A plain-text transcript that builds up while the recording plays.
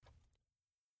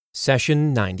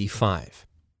Session 95,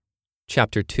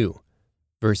 Chapter 2,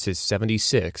 verses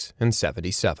 76 and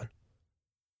 77.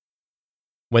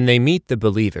 When they meet the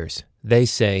believers, they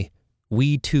say,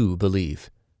 "We too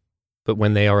believe." But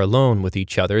when they are alone with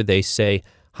each other, they say,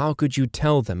 "How could you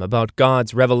tell them about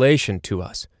God's revelation to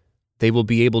us? They will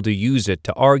be able to use it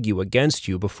to argue against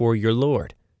you before your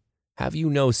Lord. Have you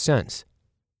no sense?"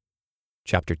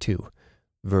 Chapter 2,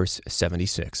 verse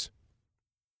 76.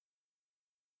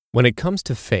 When it comes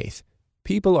to faith,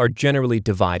 people are generally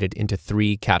divided into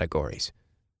three categories: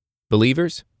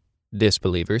 believers,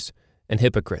 disbelievers, and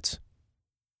hypocrites.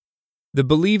 The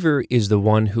believer is the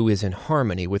one who is in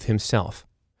harmony with himself.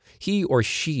 He or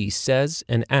she says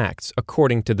and acts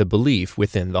according to the belief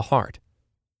within the heart.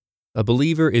 A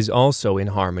believer is also in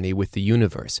harmony with the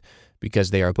universe because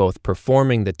they are both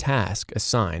performing the task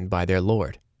assigned by their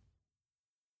Lord.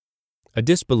 A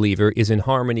disbeliever is in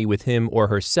harmony with him or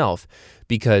herself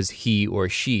because he or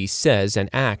she says and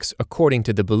acts according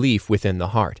to the belief within the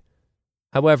heart.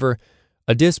 However,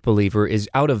 a disbeliever is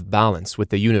out of balance with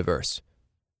the universe.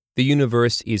 The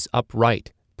universe is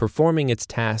upright, performing its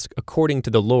task according to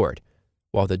the Lord,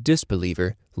 while the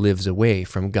disbeliever lives away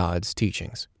from God's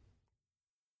teachings.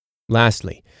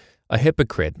 Lastly, a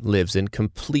hypocrite lives in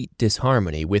complete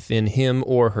disharmony within him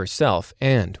or herself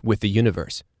and with the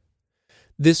universe.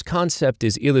 This concept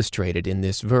is illustrated in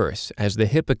this verse as the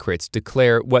hypocrites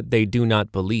declare what they do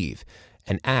not believe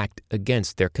and act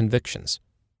against their convictions.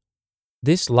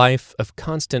 This life of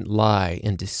constant lie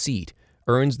and deceit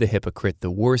earns the hypocrite the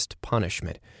worst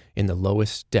punishment in the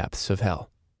lowest depths of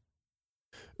hell.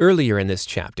 Earlier in this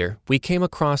chapter, we came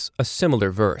across a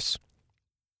similar verse.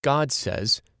 God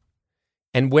says,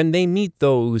 "And when they meet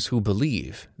those who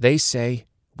believe, they say,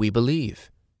 'We believe.'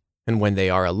 And when they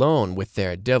are alone with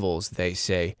their devils, they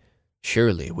say,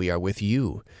 'Surely we are with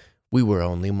you. We were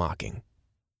only mocking.'"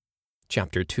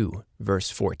 Chapter 2, verse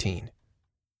 14.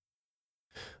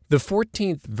 The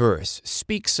 14th verse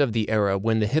speaks of the era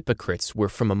when the hypocrites were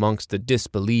from amongst the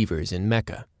disbelievers in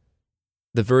Mecca.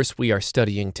 The verse we are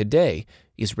studying today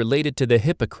is related to the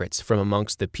hypocrites from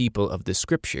amongst the people of the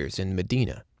Scriptures in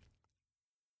Medina.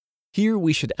 Here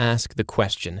we should ask the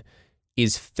question,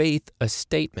 is faith a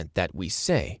statement that we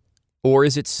say, or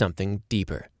is it something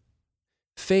deeper?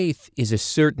 Faith is a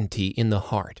certainty in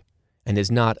the heart and is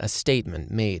not a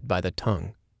statement made by the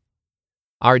tongue.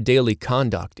 Our daily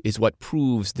conduct is what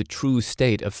proves the true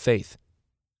state of faith.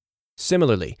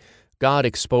 Similarly, God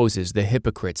exposes the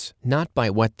hypocrites not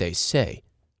by what they say,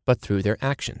 but through their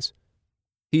actions.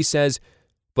 He says,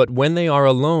 "But when they are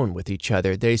alone with each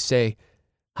other, they say,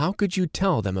 'How could you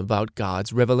tell them about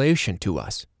God's revelation to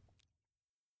us?'"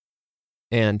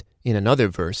 And in another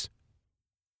verse,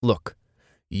 "Look,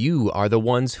 you are the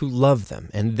ones who love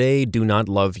them, and they do not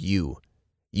love you.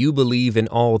 You believe in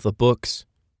all the books.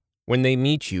 When they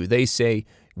meet you, they say,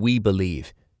 'We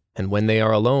believe,' and when they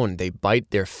are alone, they bite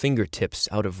their fingertips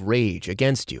out of rage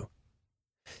against you.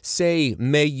 Say,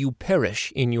 'May you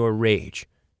perish in your rage.'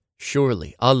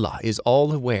 Surely Allah is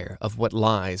all aware of what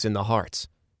lies in the hearts."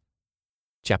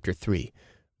 Chapter 3,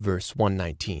 verse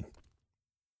 119.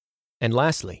 And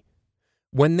lastly,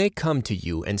 when they come to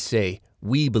you and say,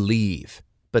 "We believe,"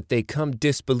 but they come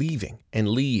disbelieving and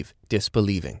leave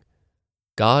disbelieving,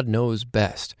 God knows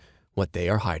best what they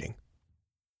are hiding.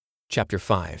 Chapter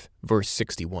 5, verse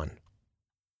 61.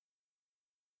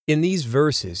 In these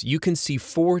verses, you can see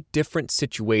four different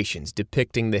situations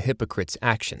depicting the hypocrites'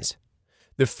 actions.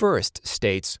 The first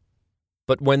states,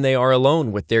 "But when they are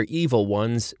alone with their evil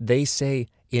ones, they say,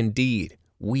 'Indeed,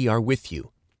 we are with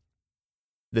you.'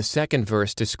 The second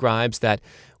verse describes that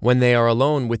when they are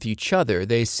alone with each other,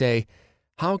 they say,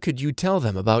 'How could you tell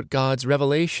them about God's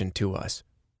revelation to us?'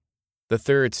 The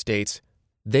third states,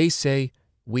 'They say,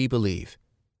 'We believe,'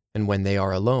 and when they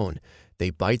are alone, they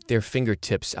bite their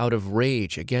fingertips out of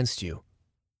rage against you.'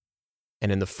 And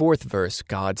in the fourth verse,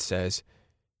 God says,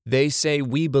 'They say,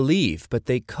 'We believe,' but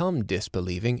they come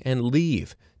disbelieving and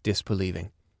leave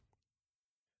disbelieving."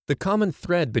 The common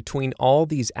thread between all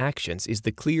these actions is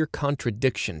the clear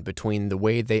contradiction between the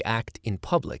way they act in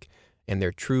public and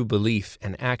their true belief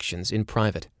and actions in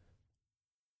private.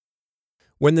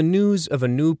 When the news of a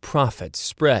new prophet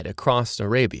spread across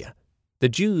Arabia, the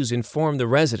Jews informed the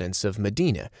residents of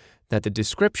Medina that the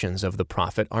descriptions of the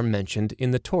prophet are mentioned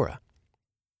in the Torah.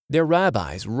 Their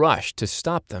rabbis rushed to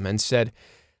stop them and said,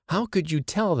 "How could you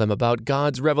tell them about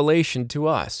God's revelation to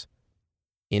us?"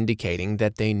 indicating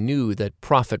that they knew that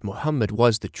Prophet Muhammad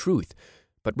was the truth,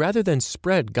 but rather than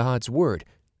spread God's word,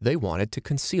 they wanted to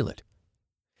conceal it.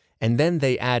 And then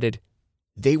they added,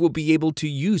 "They will be able to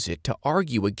use it to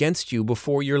argue against you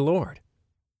before your Lord."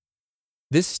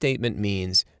 This statement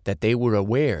means that they were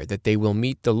aware that they will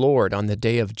meet the Lord on the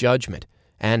day of judgment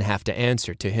and have to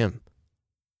answer to Him.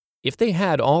 If they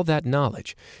had all that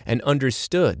knowledge and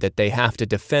understood that they have to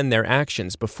defend their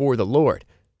actions before the Lord,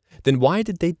 then why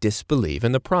did they disbelieve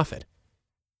in the prophet?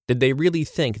 Did they really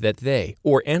think that they,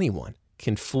 or anyone,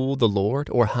 can fool the Lord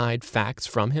or hide facts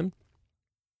from Him?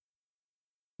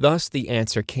 Thus the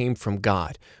answer came from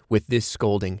God with this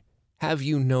scolding, "Have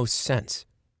you no sense?"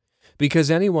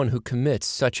 Because anyone who commits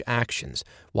such actions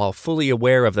while fully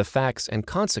aware of the facts and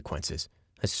consequences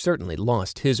has certainly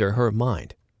lost his or her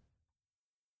mind.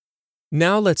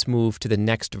 Now let's move to the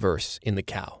next verse in the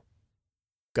cow.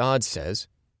 God says,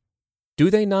 "Do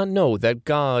they not know that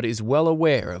God is well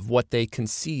aware of what they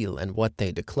conceal and what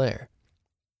they declare?"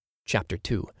 Chapter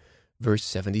 2, verse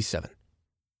 77.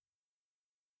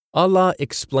 Allah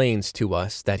explains to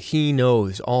us that He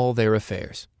knows all their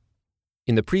affairs.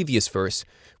 In the previous verse,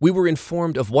 we were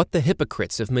informed of what the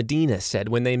hypocrites of Medina said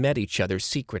when they met each other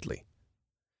secretly.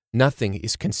 Nothing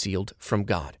is concealed from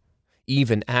God,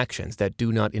 even actions that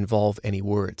do not involve any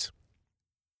words.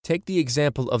 Take the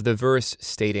example of the verse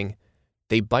stating,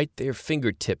 "They bite their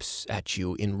fingertips at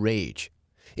you in rage,"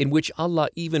 in which Allah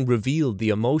even revealed the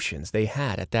emotions they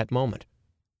had at that moment.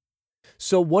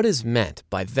 So what is meant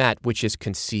by that which is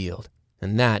concealed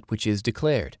and that which is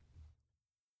declared?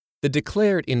 The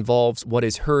declared involves what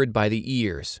is heard by the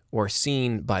ears or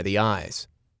seen by the eyes.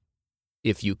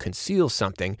 If you conceal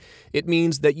something, it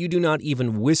means that you do not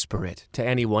even whisper it to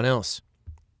anyone else.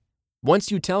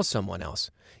 Once you tell someone else,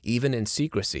 even in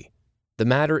secrecy, the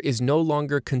matter is no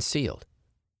longer concealed.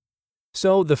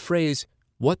 So the phrase,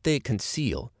 "what they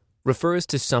conceal," refers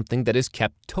to something that is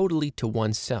kept totally to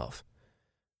oneself.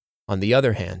 On the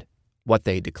other hand, "what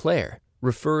they declare"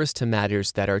 refers to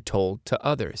matters that are told to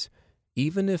others,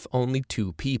 even if only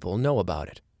two people know about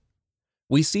it.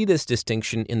 We see this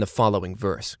distinction in the following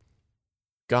verse.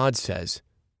 God says,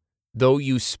 "Though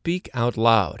you speak out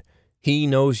loud, He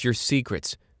knows your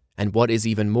secrets and what is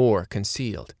even more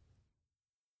concealed."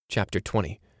 Chapter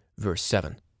 20, verse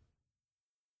 7.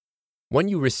 When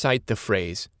you recite the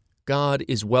phrase, "God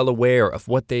is well aware of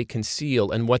what they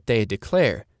conceal and what they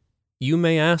declare," you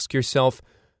may ask yourself,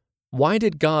 why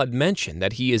did God mention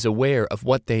that He is aware of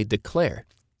what they declare?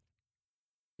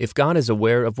 If God is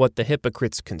aware of what the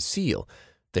hypocrites conceal,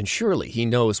 then surely He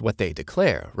knows what they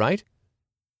declare, right?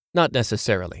 Not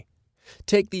necessarily.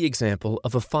 Take the example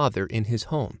of a father in his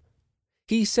home.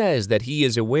 He says that he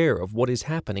is aware of what is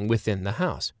happening within the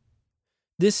house.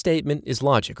 This statement is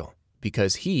logical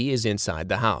because he is inside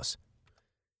the house.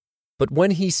 But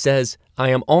when he says, "I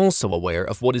am also aware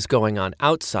of what is going on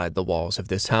outside the walls of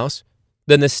this house,"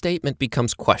 then the statement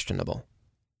becomes questionable.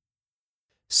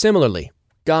 Similarly,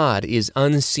 God is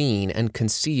unseen and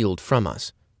concealed from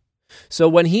us. So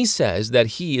when He says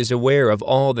that He is aware of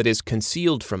all that is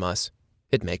concealed from us,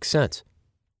 it makes sense.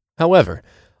 However,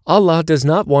 Allah does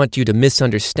not want you to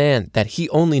misunderstand that He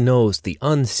only knows the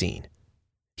unseen.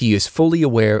 He is fully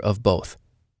aware of both,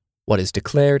 what is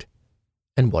declared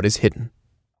and what is hidden.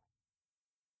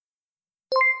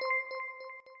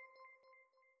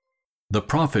 The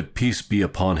Prophet, peace be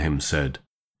upon him, said,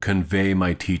 "Convey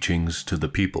my teachings to the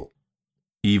people,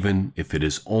 even if it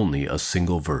is only a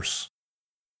single verse."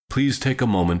 Please take a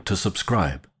moment to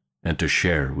subscribe and to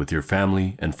share with your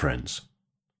family and friends.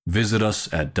 Visit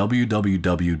us at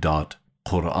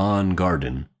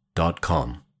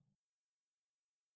www.qurangarden.com.